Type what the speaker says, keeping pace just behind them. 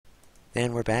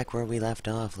Then we're back where we left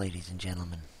off, ladies and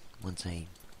gentlemen. Once I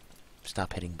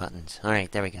stop hitting buttons.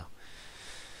 Alright, there we go.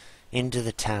 Into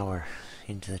the tower.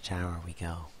 Into the tower we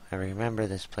go. I remember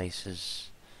this place is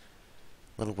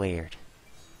a little weird.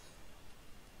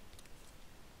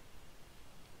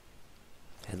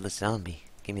 Headless zombie.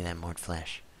 Give me that mort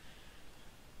flesh.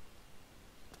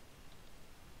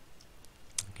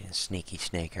 We're gonna sneaky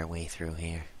snake our way through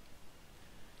here.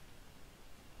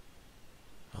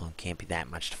 Oh, it can't be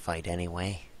that much to fight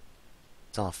anyway.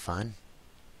 It's all fun.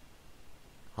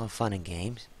 All fun and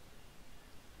games.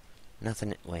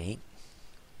 Nothing. Wait.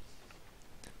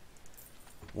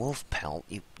 Wolf pelt?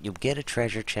 You get a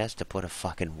treasure chest to put a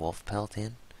fucking wolf pelt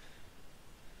in?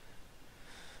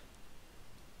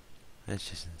 That's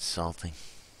just insulting.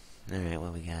 Alright,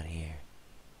 what we got here?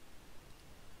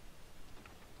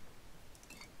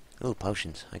 Ooh,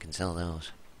 potions. I can sell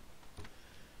those.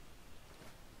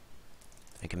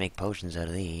 I can make potions out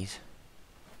of these.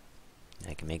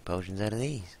 I can make potions out of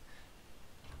these.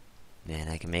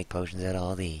 And I can make potions out of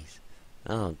all these.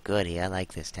 Oh, goody. I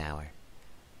like this tower.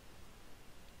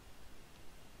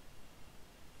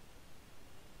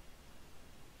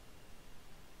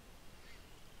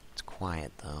 It's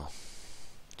quiet, though.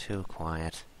 Too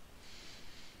quiet.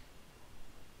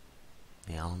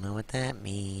 We all know what that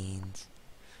means.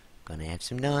 Gonna have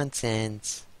some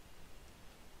nonsense.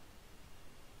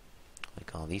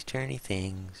 Like all these turny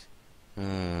things.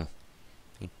 Any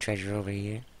treasure over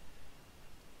here?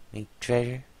 Any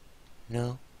treasure?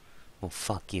 No? Well,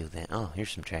 fuck you then. Oh,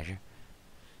 here's some treasure.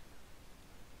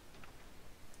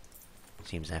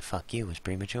 Seems that fuck you was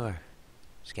premature.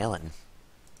 Skeleton.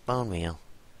 Bone meal.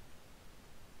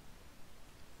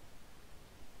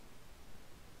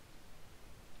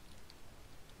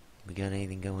 We got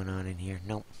anything going on in here?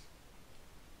 Nope.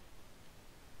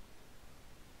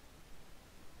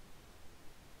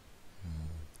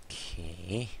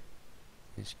 Okay.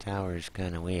 This tower is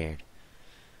kind of weird.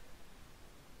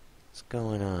 What's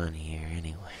going on here,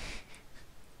 anyway?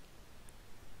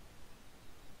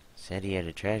 Said he had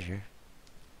a treasure.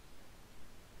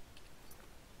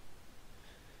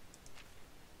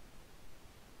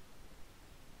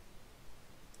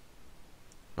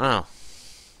 Oh.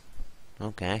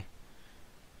 Okay.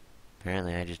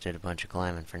 Apparently I just did a bunch of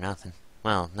climbing for nothing.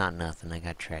 Well, not nothing. I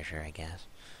got treasure, I guess.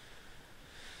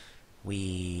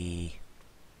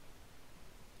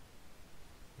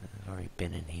 I've already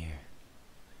been in here.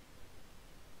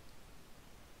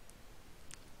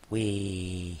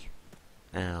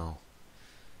 Ow.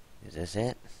 Is this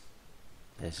it?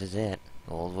 This is it.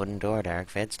 Old wooden door to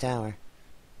Arkved's tower.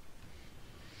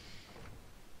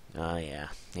 Oh yeah,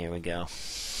 here we go.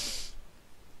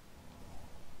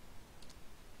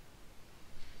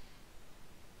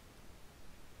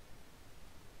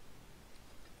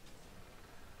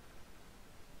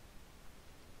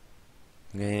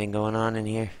 Got anything going on in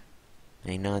here?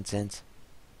 Any nonsense?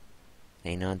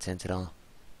 Any nonsense at all?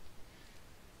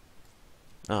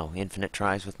 Oh, infinite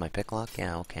tries with my pick lock?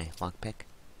 Yeah, okay. Lock pick?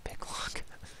 Pick lock.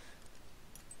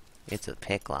 It's a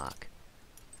pick lock.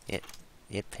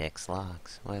 It picks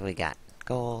locks. What do we got?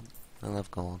 Gold. I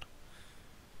love gold.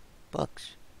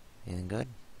 Books. Anything good?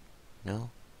 No?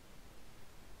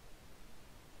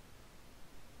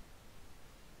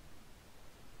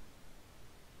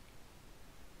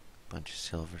 Bunch of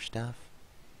silver stuff.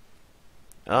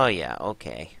 Oh yeah,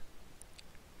 okay.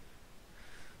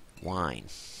 Wine.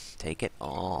 Take it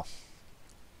all.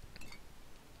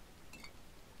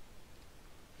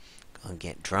 Gonna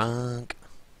get drunk.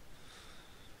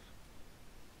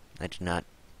 I do not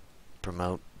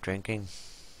promote drinking,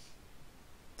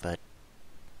 but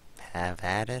have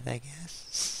had it, I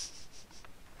guess.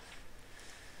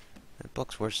 That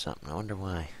book's worth something. I wonder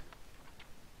why.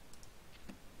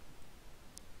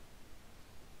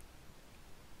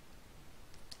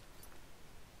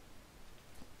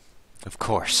 Of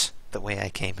course, the way I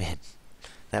came in.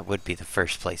 That would be the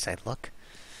first place I'd look.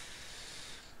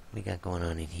 What we got going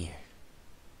on in here?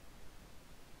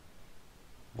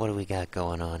 What do we got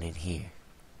going on in here?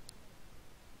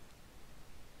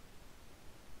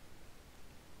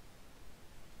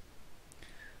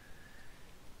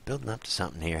 Building up to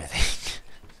something here, I think.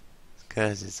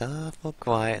 Because it's awful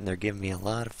quiet and they're giving me a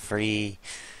lot of free,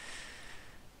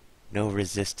 no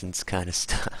resistance kind of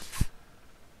stuff.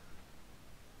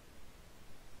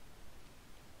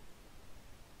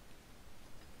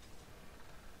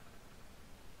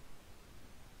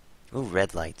 Ooh,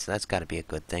 red lights. That's got to be a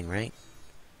good thing, right?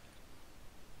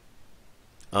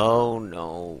 Oh,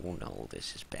 no, no,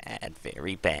 this is bad.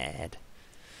 Very bad.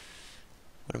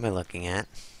 What am I looking at?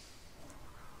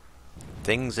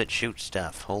 Things that shoot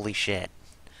stuff. Holy shit.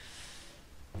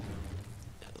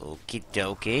 Okie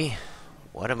dokie.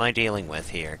 What am I dealing with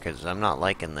here? Because I'm not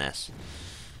liking this.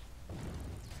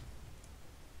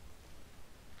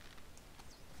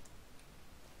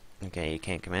 Okay, you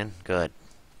can't come in? Good.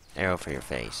 Arrow for your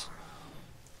face.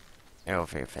 Arrow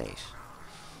for your face.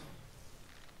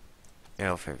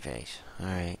 Arrow for your face.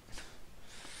 Alright.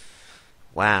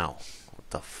 Wow. What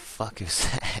the fuck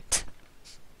is that?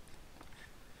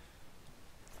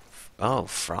 Oh,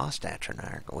 Frost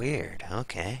Atronach. Weird.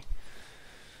 Okay.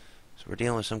 So we're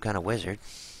dealing with some kind of wizard.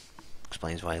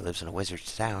 Explains why he lives in a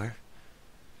wizard's tower.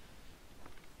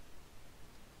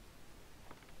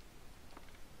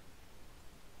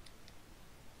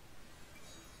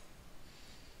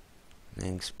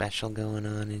 Anything special going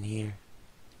on in here?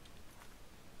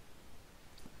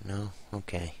 No?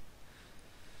 Okay.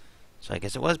 So I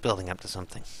guess it was building up to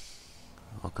something.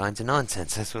 All kinds of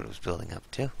nonsense, that's what it was building up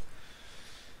to.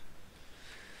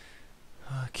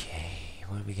 Okay,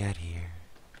 what do we got here?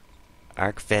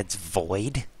 Arkved's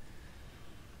Void?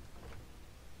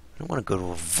 I don't want to go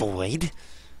to a void.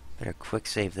 Better quick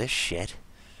save this shit.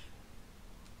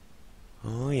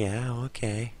 Oh yeah,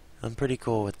 okay. I'm pretty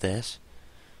cool with this.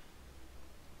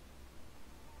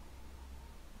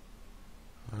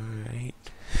 Alright.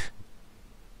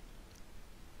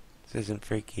 This isn't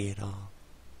freaky at all.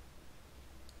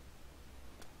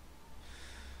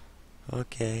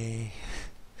 Okay.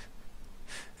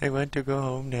 I want to go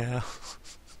home now.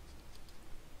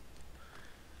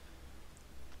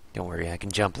 Don't worry, I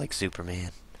can jump like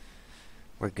Superman.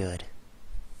 We're good.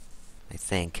 I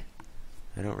think.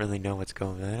 I don't really know what's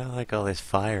going on. I don't like all this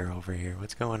fire over here.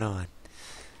 What's going on?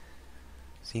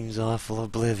 Seems awful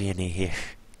Oblivion-y here.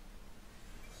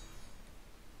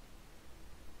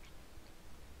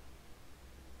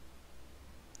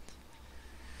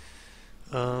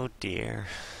 Oh dear.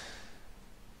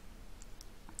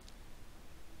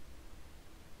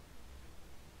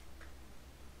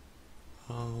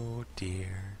 Oh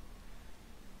dear.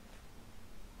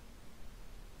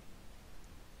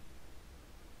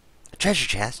 A treasure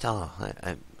chest? Oh,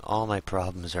 all my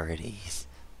problems are at ease.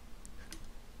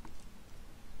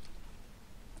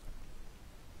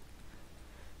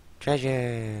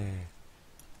 Treasure!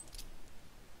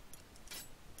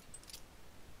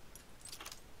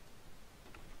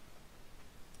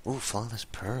 Ooh, flawless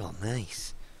pearl,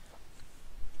 nice.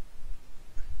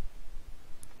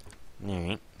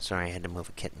 Alright, sorry I had to move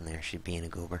a kitten there, she'd be in a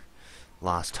goober.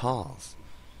 Lost halls.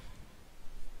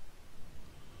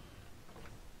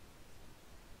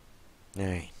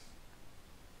 Alright.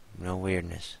 No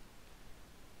weirdness.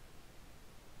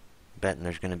 Betting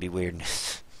there's gonna be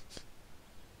weirdness.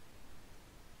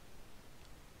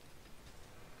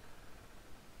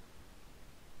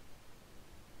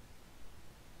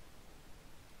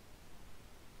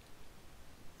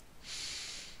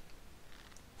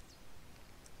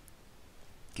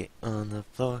 Get on the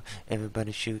floor,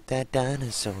 everybody shoot that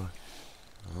dinosaur.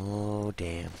 Oh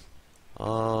damn.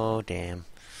 Oh damn.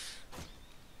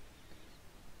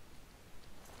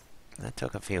 That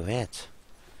took a few hits.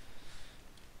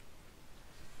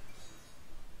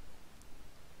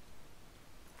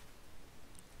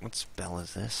 What spell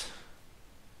is this?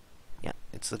 Yeah,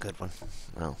 it's the good one.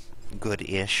 Well,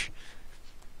 good-ish.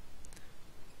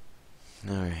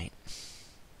 Alright.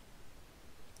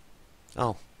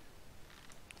 Oh.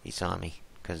 He saw me,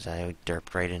 because I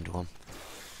derped right into him.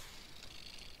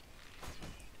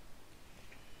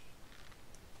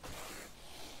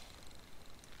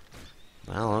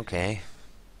 Well, okay.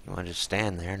 You want to just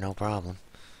stand there, no problem.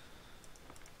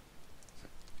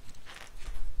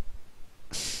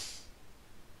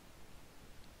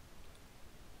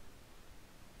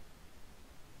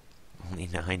 Only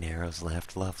 9 arrows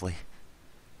left, lovely.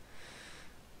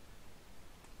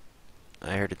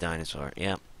 I heard a dinosaur,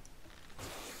 yep.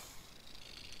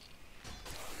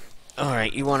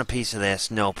 Alright, you want a piece of this,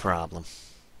 no problem.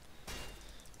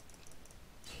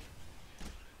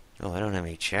 Oh, I don't have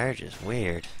any charges,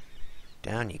 weird.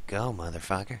 Down you go,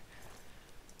 motherfucker.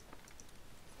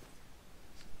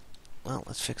 Well,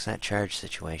 let's fix that charge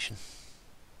situation.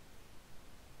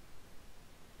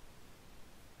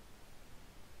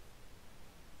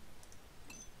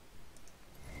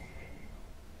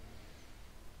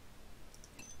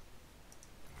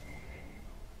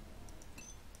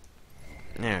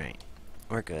 Alright,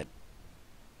 we're good.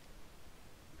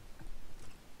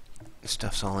 This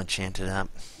stuff's all enchanted up.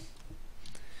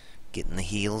 Getting the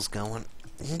heals going.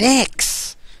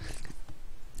 Nix!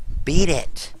 Beat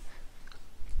it!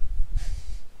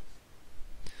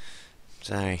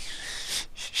 Sorry.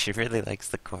 She really likes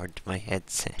the cord to my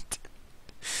headset.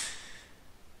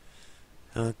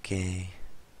 Okay.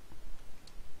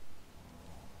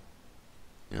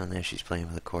 Oh, there she's playing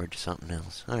with a cord to something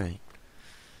else. Alright.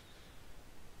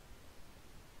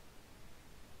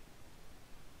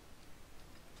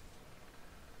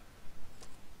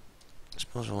 I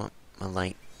suppose I want my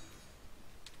light.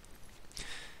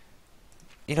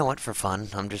 You know what, for fun,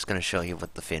 I'm just going to show you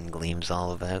what the fin gleam's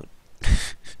all about.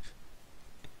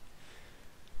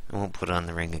 I won't put on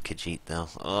the Ring of Khajiit, though.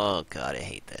 Oh, God, I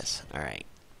hate this. Alright.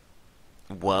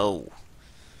 Whoa.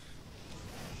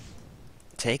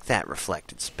 Take that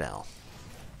reflected spell.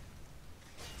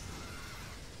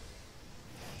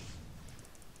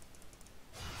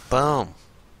 Boom.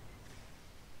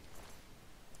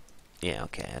 Yeah,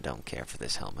 okay, I don't care for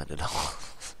this helmet at all.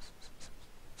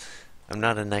 I'm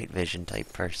not a night vision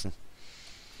type person.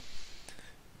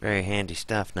 Very handy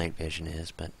stuff, night vision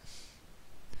is, but...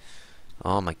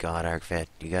 Oh my god, ArcVet,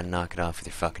 you gotta knock it off with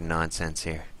your fucking nonsense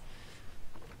here.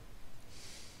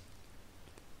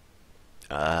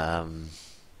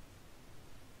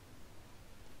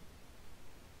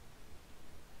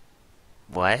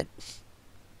 What?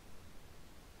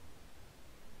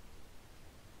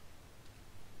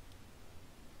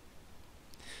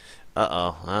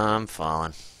 Uh-oh, I'm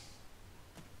falling.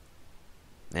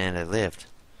 And I lived.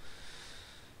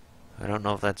 I don't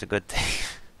know if that's a good thing.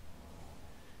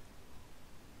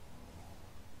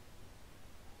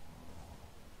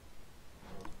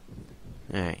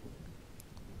 Alright.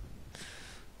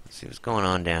 Let's see what's going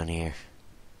on down here.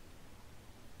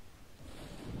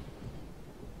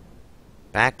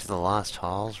 Back to the Lost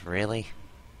Halls? Really?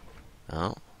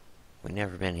 Oh. We've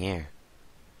never been here.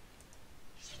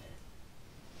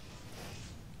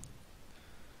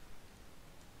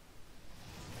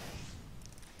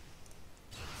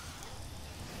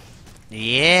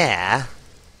 Yeah!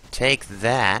 Take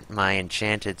that. My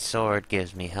enchanted sword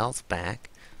gives me health back.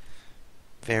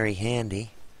 Very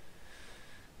handy.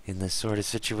 In this sort of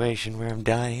situation where I'm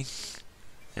dying.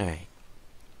 Alright.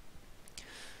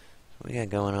 What we got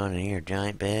going on in here?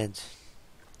 Giant beds?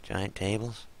 Giant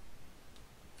tables?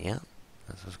 Yeah,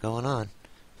 that's what's going on.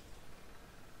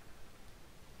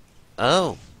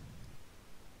 Oh!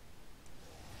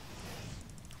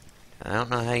 I don't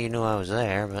know how you knew I was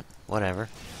there, but whatever.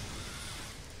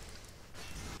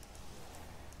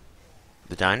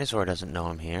 The dinosaur doesn't know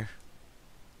I'm here.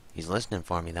 He's listening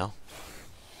for me, though.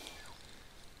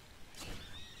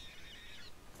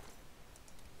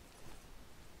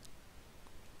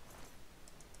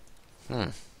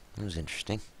 That was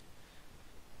interesting.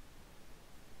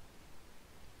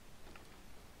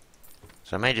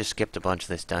 So I may have just skipped a bunch of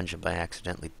this dungeon by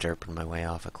accidentally derping my way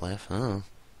off a cliff. Oh.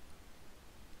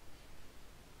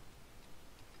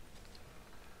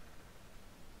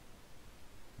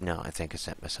 No, I think I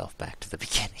sent myself back to the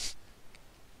beginning.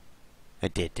 I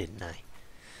did, didn't I?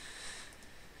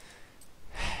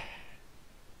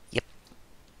 Yep.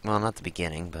 Well, not the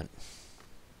beginning, but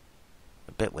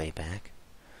a bit way back.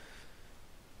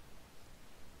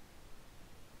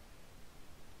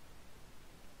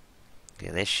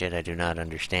 Yeah, this shit I do not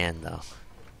understand, though.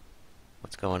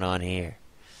 What's going on here?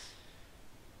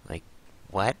 Like,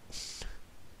 what?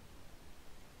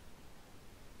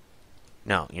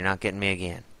 No, you're not getting me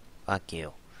again. Fuck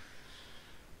you.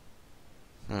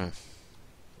 You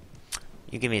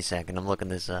give me a second, I'm looking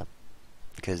this up.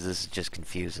 Because this is just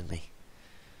confusing me.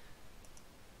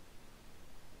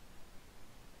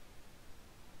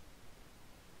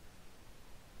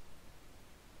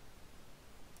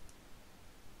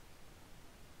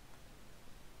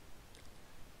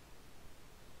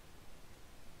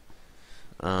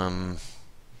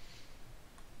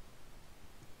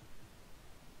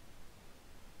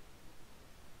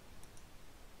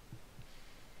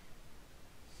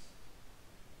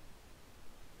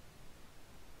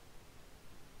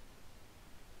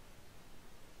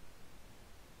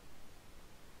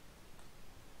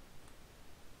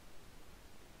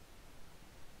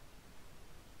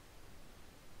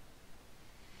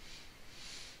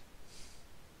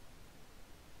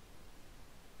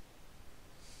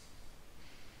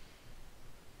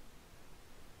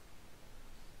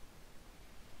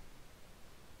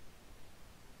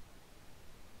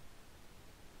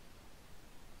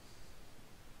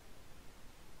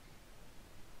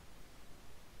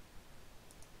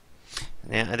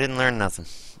 Yeah, I didn't learn nothing,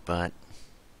 but...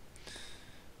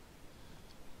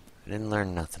 I didn't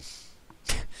learn nothing.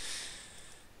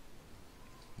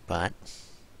 But,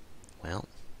 well...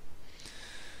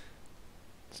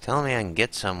 It's telling me I can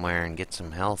get somewhere and get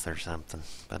some health or something,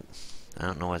 but I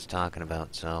don't know what it's talking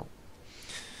about, so...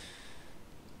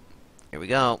 Here we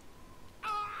go.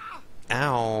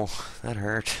 Ow, that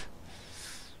hurt.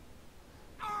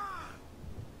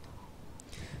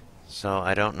 So,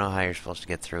 I don't know how you're supposed to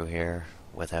get through here.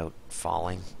 without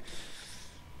falling.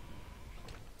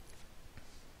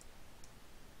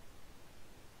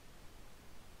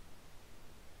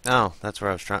 Oh, that's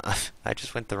where I was trying. I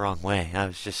just went the wrong way. I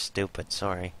was just stupid.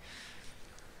 Sorry.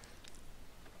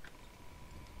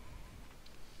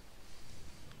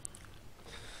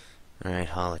 Alright,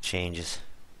 Hall of Changes.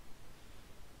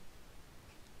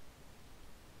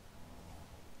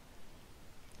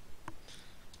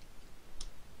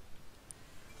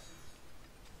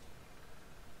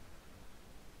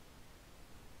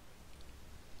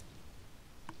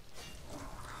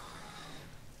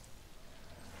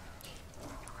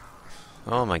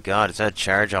 Oh my god, is that a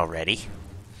charge already?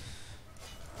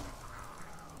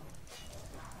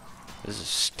 This is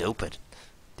stupid.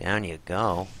 Down you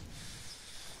go.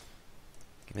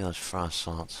 Give me those frost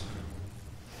salts.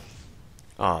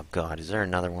 Oh god, is there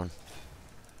another one?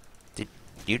 Did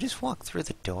you just walk through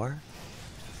the door?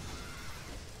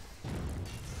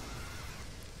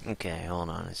 Okay, hold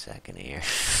on a second here.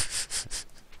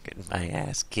 Getting my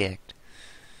ass kicked.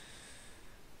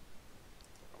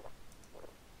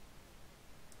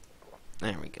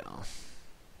 There we go.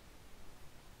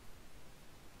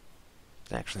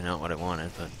 It's actually not what I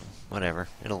wanted, but whatever.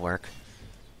 It'll work.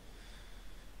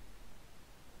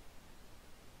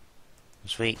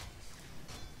 Sweet.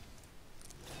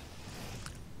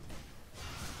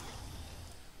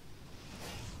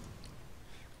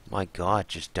 My god,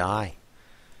 just die.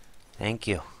 Thank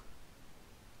you.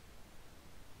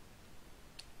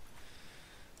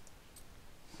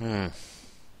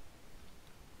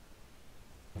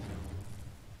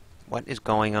 What is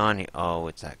going on here? Oh,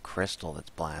 it's that crystal that's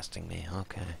blasting me.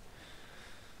 Okay.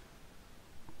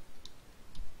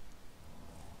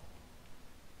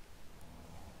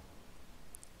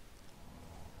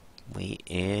 We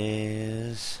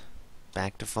is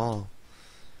back to full.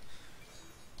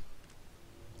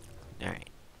 Alright.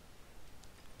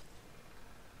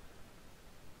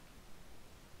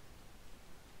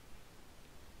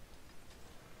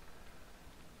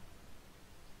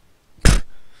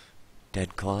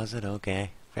 Dead closet?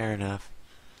 Okay. Fair enough.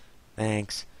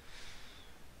 Thanks.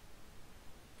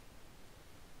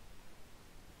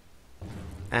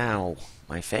 Ow.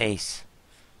 My face.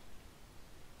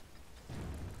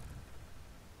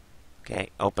 Okay.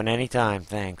 Open anytime.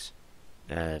 Thanks.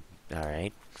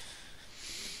 Alright.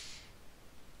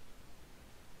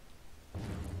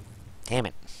 Damn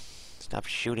it. Stop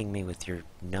shooting me with your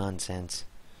nonsense.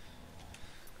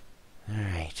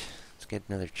 Alright. Let's get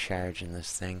another charge in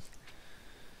this thing.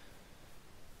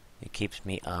 It keeps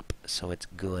me up, so it's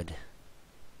good.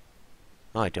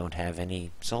 Oh, I don't have any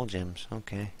soul gems.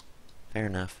 Okay. Fair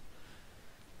enough.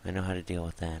 I know how to deal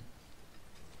with that.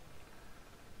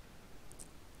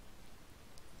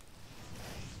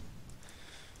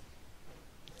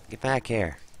 Get back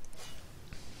here.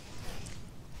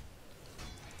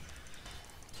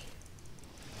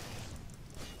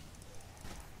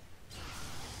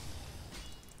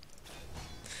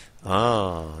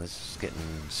 Oh, this is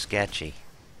getting sketchy.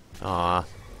 Aw.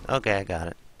 Okay, I got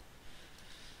it.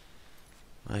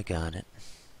 I got it.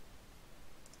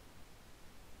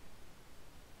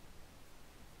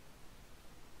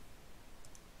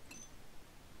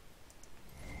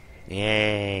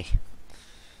 Yay.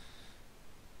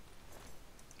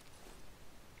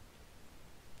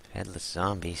 Headless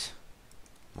zombies.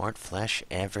 More flesh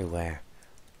everywhere.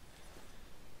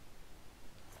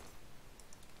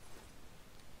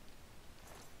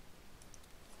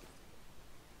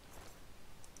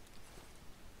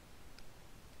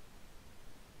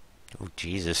 Oh,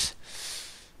 Jesus.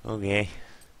 Okay.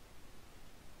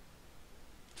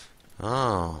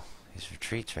 Oh, his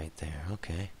retreat's right there.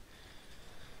 Okay.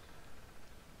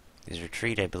 His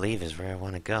retreat, I believe, is where I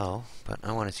want to go, but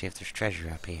I want to see if there's treasure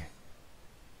up here.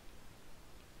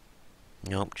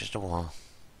 Nope, just a wall.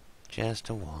 Just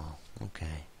a wall.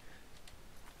 Okay.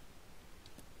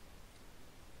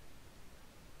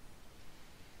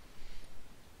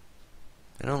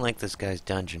 I don't like this guy's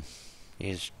dungeon.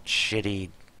 His shitty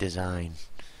design.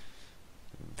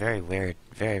 Very weird.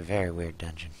 Very, very weird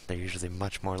dungeon. They're usually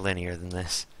much more linear than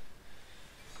this.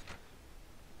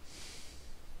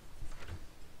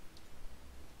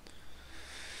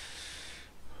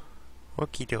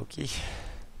 Okie dokie.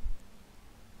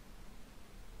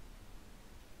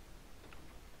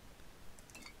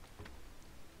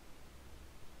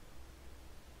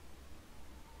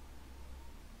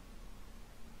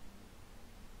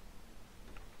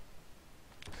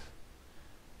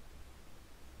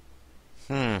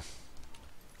 Hmm.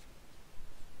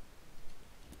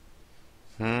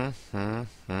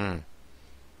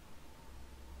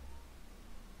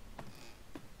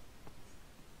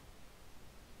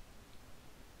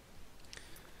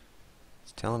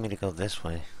 Telling me to go this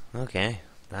way. Okay,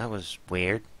 that was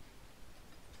weird.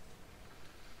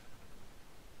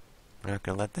 We're not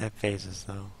gonna let that phase us,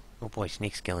 though. Oh boy,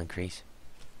 sneak skill increase.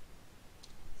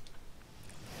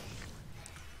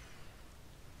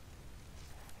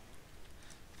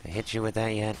 I hit you with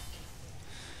that yet?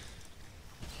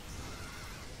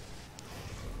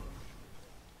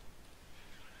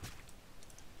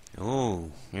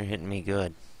 Ooh, you're hitting me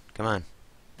good. Come on.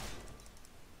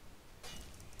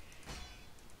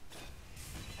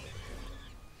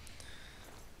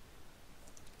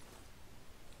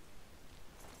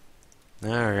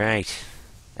 Alright.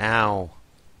 Ow.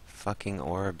 Fucking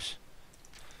orbs.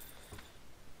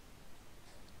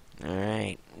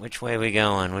 Alright. Which way we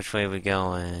going? Which way we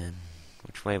going?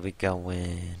 Which way we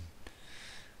going?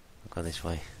 We'll go this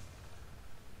way.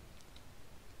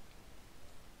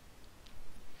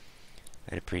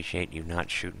 I'd appreciate you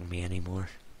not shooting me anymore.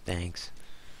 Thanks.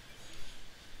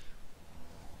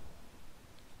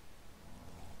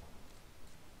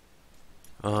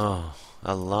 Oh,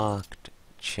 a locked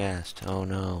chest. Oh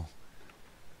no.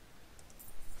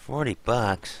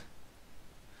 $40.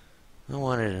 I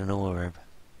wanted an orb.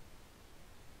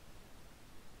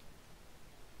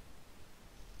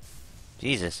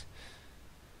 Jesus.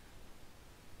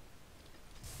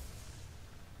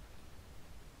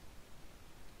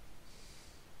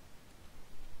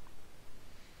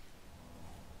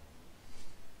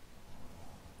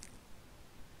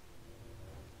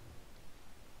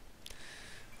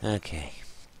 Okay.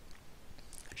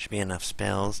 Should be enough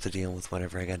spells to deal with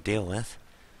whatever I gotta deal with.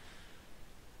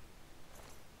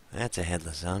 That's a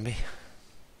headless zombie.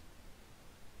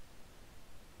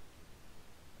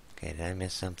 Okay, did I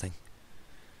miss something?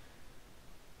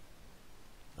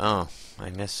 Oh,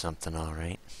 I missed something,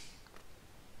 alright.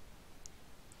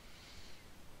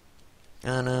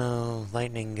 Oh no,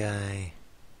 lightning guy.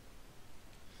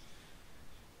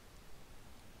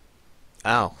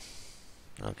 Oh.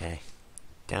 Okay.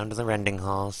 Down to the rending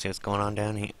hall, see what's going on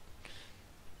down here.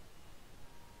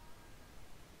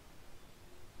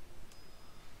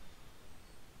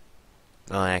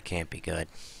 Well, that can't be good.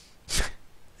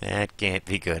 That can't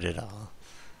be good at all.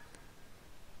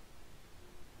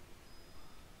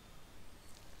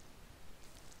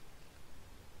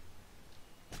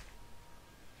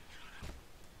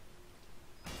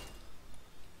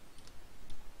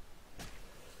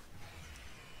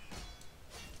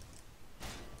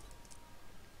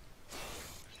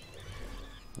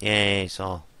 Yay,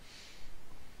 Saul.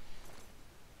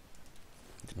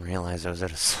 Didn't realize I was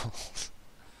out of souls.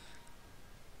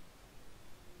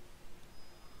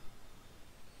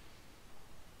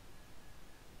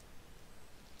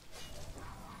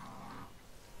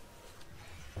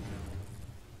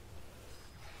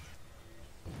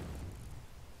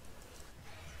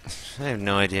 I have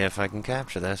no idea if I can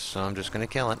capture this, so I'm just gonna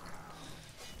kill it.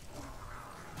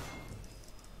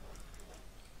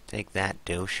 Take that,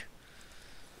 douche.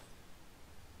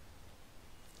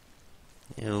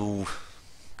 Ew.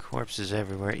 Corpses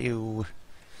everywhere. Ew.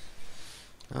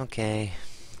 Okay.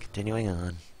 Continuing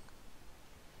on.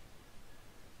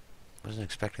 Wasn't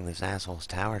expecting this asshole's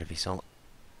tower to be so...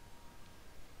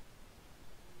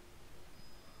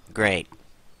 Great.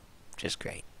 Just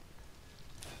great.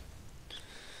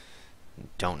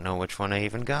 Don't know which one I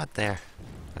even got there.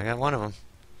 I got one of them.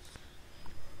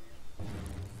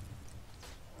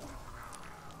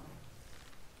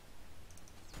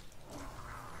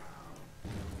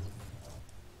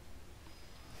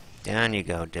 Down you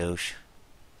go, douche.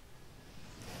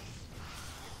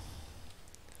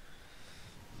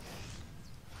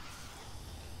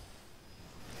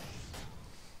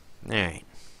 Alright.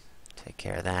 Take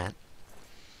care of that.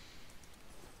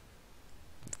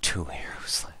 2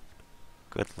 arrows left.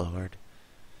 Good lord.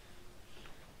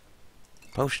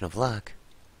 Potion of luck.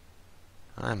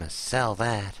 I'ma sell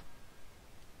that.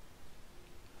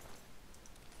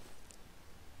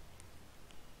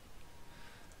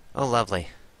 Oh, lovely.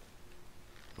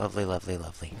 Lovely, lovely,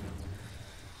 lovely.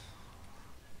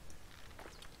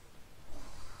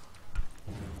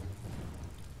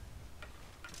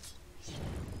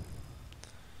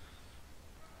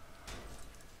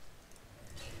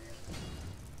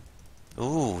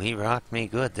 Ooh, he rocked me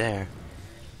good there.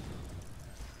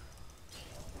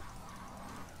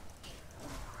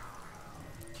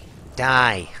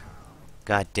 Die!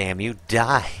 God damn you,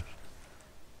 die!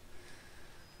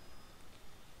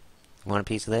 Want a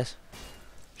piece of this?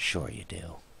 Sure you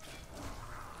do.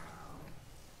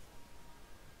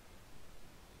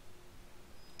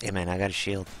 Hey man, I got a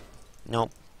shield.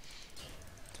 Nope.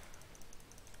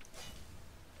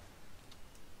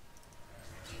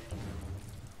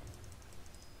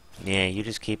 Yeah, you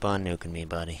just keep on nuking me,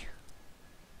 buddy.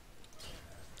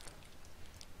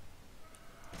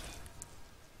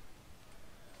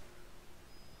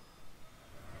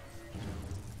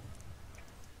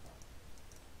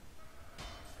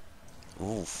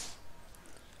 Oof.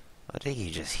 Why did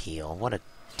he just heal? What a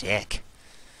dick.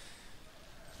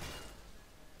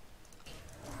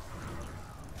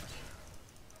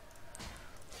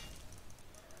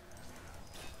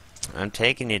 I'm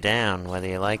taking you down, whether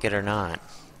you like it or not.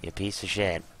 You piece of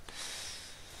shit.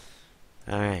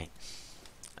 Alright.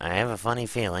 I have a funny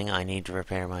feeling I need to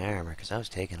repair my armor, because I was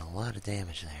taking a lot of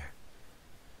damage there.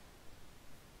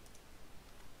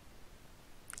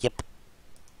 Yep.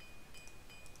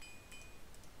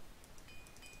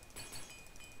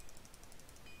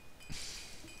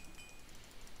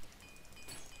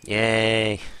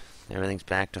 Yay! Everything's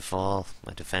back to full.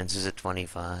 My defense is at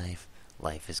 25.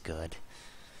 Life is good.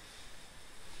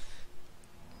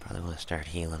 Probably want to start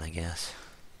healing, I guess.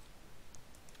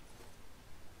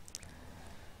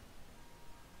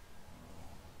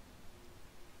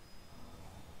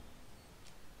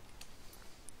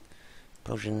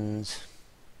 Potions.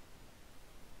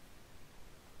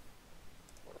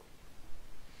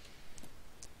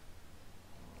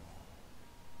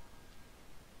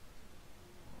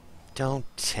 Don't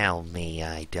tell me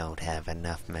I don't have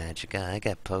enough magicka. I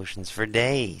got potions for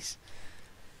days.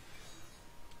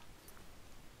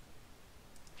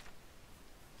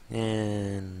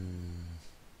 And...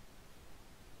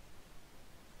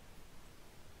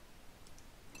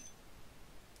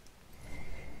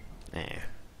 there.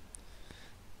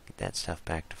 Get that stuff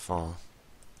back to full.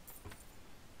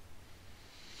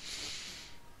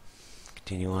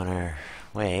 Continue on our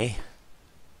way.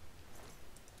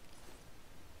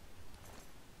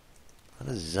 A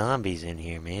lot of zombies in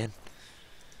here, man.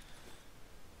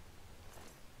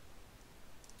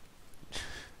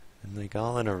 And like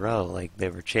all in a row, like they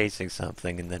were chasing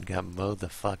something and then got mowed the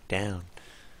fuck down.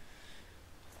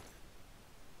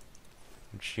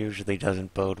 Which usually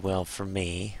doesn't bode well for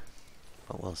me,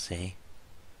 but we'll see.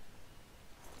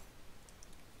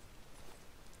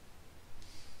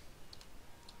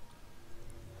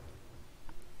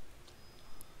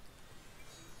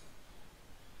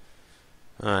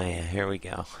 Oh yeah, here we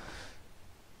go.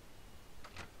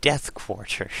 Death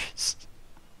quarters.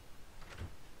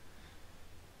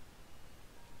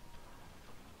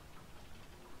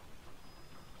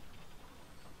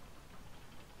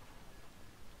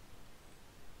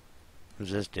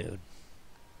 Who's this dude?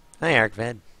 Hi,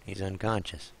 Arcved. He's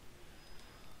unconscious.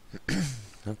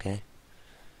 Okay.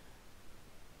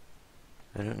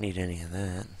 I don't need any of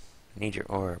that. I need your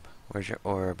orb. Where's your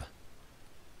orb?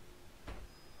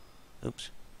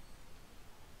 Oops.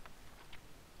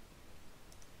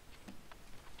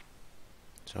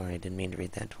 Sorry, I didn't mean to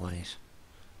read that twice.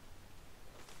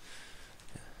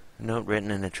 A note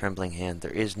written in a trembling hand. There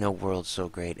is no world so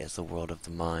great as the world of the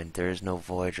mind. There is no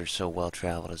voyager so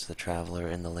well-traveled as the traveler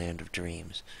in the land of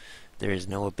dreams. There is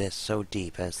no abyss so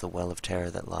deep as the well of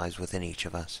terror that lies within each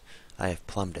of us. I have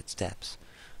plumbed its depths.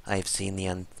 I have seen the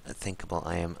unthinkable.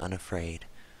 I am unafraid.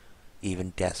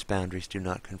 Even death's boundaries do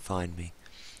not confine me.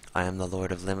 I am the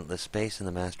lord of limitless space and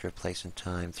the master of place and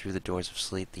time. Through the doors of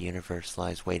sleep, the universe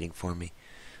lies waiting for me.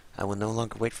 I will no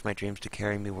longer wait for my dreams to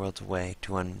carry me worlds away,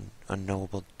 to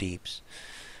unknowable deeps,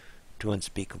 to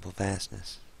unspeakable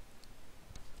vastness.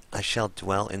 I shall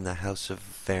dwell in the house of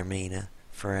Vermina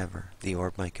forever, the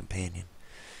orb my companion.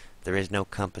 There is no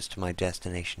compass to my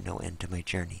destination, no end to my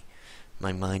journey.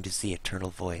 My mind is the eternal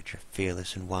voyager,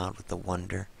 fearless and wild with the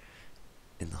wonder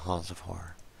in the halls of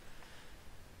horror.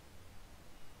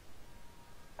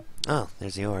 Oh,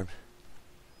 there's the orb.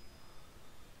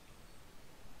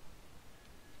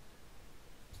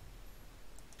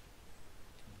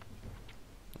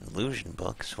 Illusion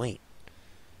book, sweet.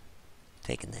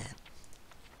 Taking that.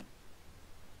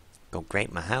 Go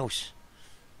grape my house.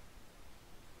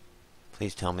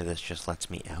 Please tell me this just lets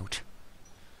me out.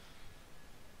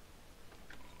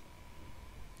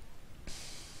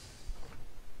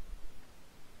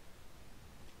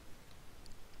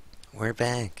 We're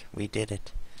back. We did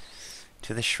it.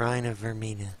 To the shrine of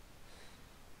Vermina.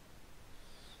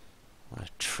 What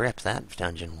a trip that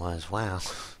dungeon was. Wow.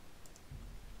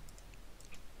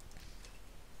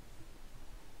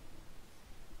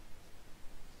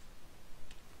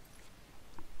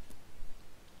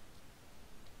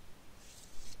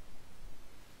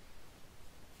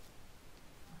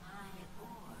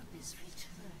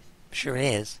 Sure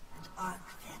is. And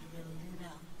Arcfed will live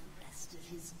out the rest of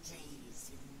his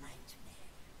days in nightmare.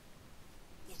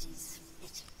 It is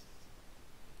fitting.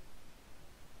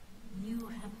 You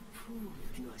have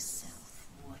proved yourself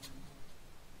mortal.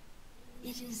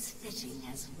 It is fitting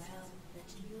as well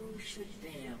that you should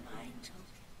bear my token.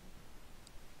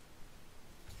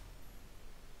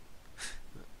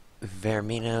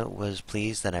 Vermina was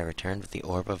pleased that I returned with the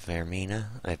orb of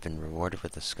Vermina. I've been rewarded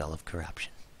with the skull of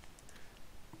corruption.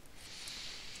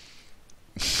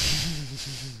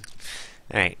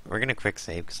 Alright, we're gonna quick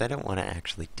save, because I don't want to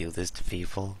actually do this to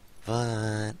people,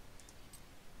 but...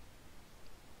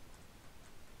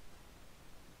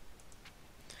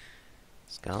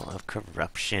 Skull of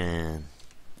Corruption.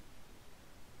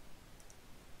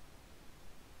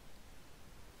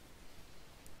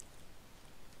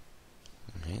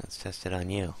 Okay, let's test it on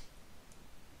you.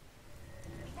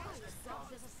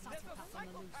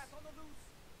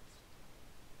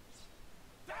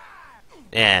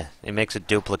 Yeah, it makes a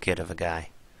duplicate of a guy.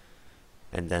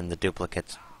 And then the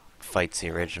duplicate fights the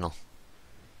original.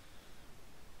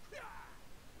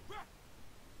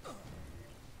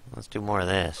 Let's do more of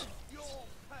this.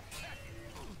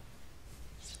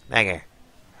 Back here.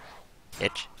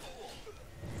 Bitch.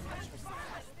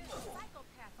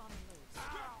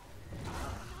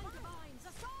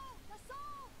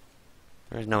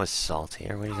 There's no assault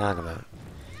here. What are you talking about?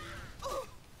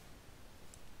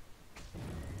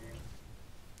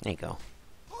 There you go.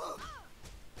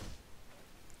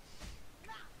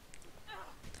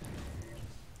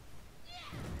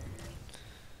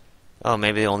 Oh,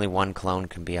 maybe only one clone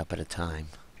can be up at a time.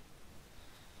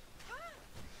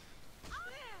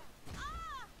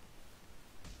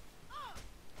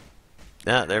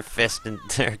 No, they're fisting.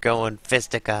 They're going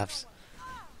fisticuffs.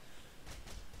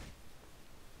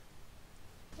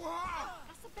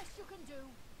 That's the best you can do.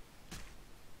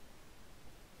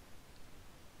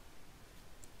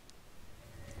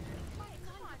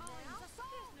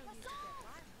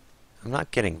 I'm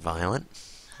not getting violent.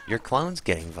 Your clone's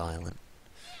getting violent.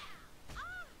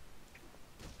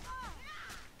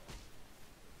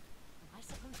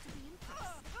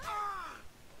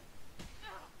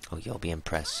 Oh, you'll be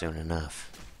impressed soon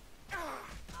enough.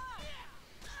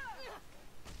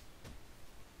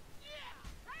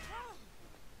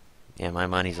 Yeah, my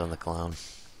money's on the clone.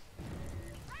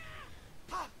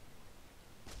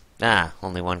 Ah,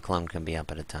 only one clone can be up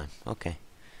at a time. Okay.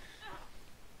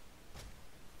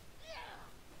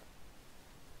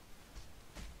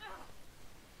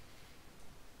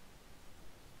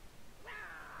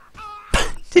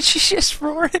 Did she just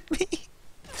roar at me?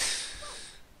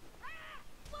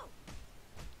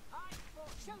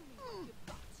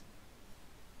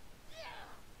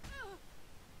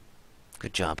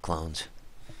 Good job, clones.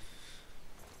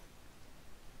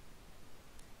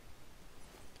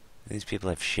 These people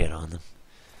have shit on them.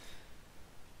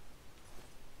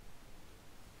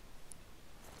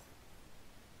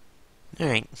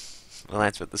 Alright. Well,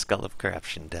 that's what the Skull of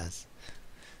Corruption does.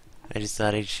 I just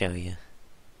thought I'd show you.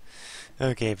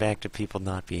 Okay, back to people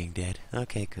not being dead.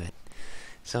 Okay, good.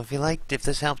 So if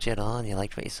this helped you at all and you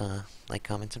liked what you saw, like,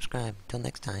 comment, subscribe. Until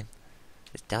next time,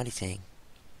 it's Dottie saying,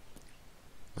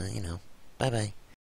 well, you know, bye-bye.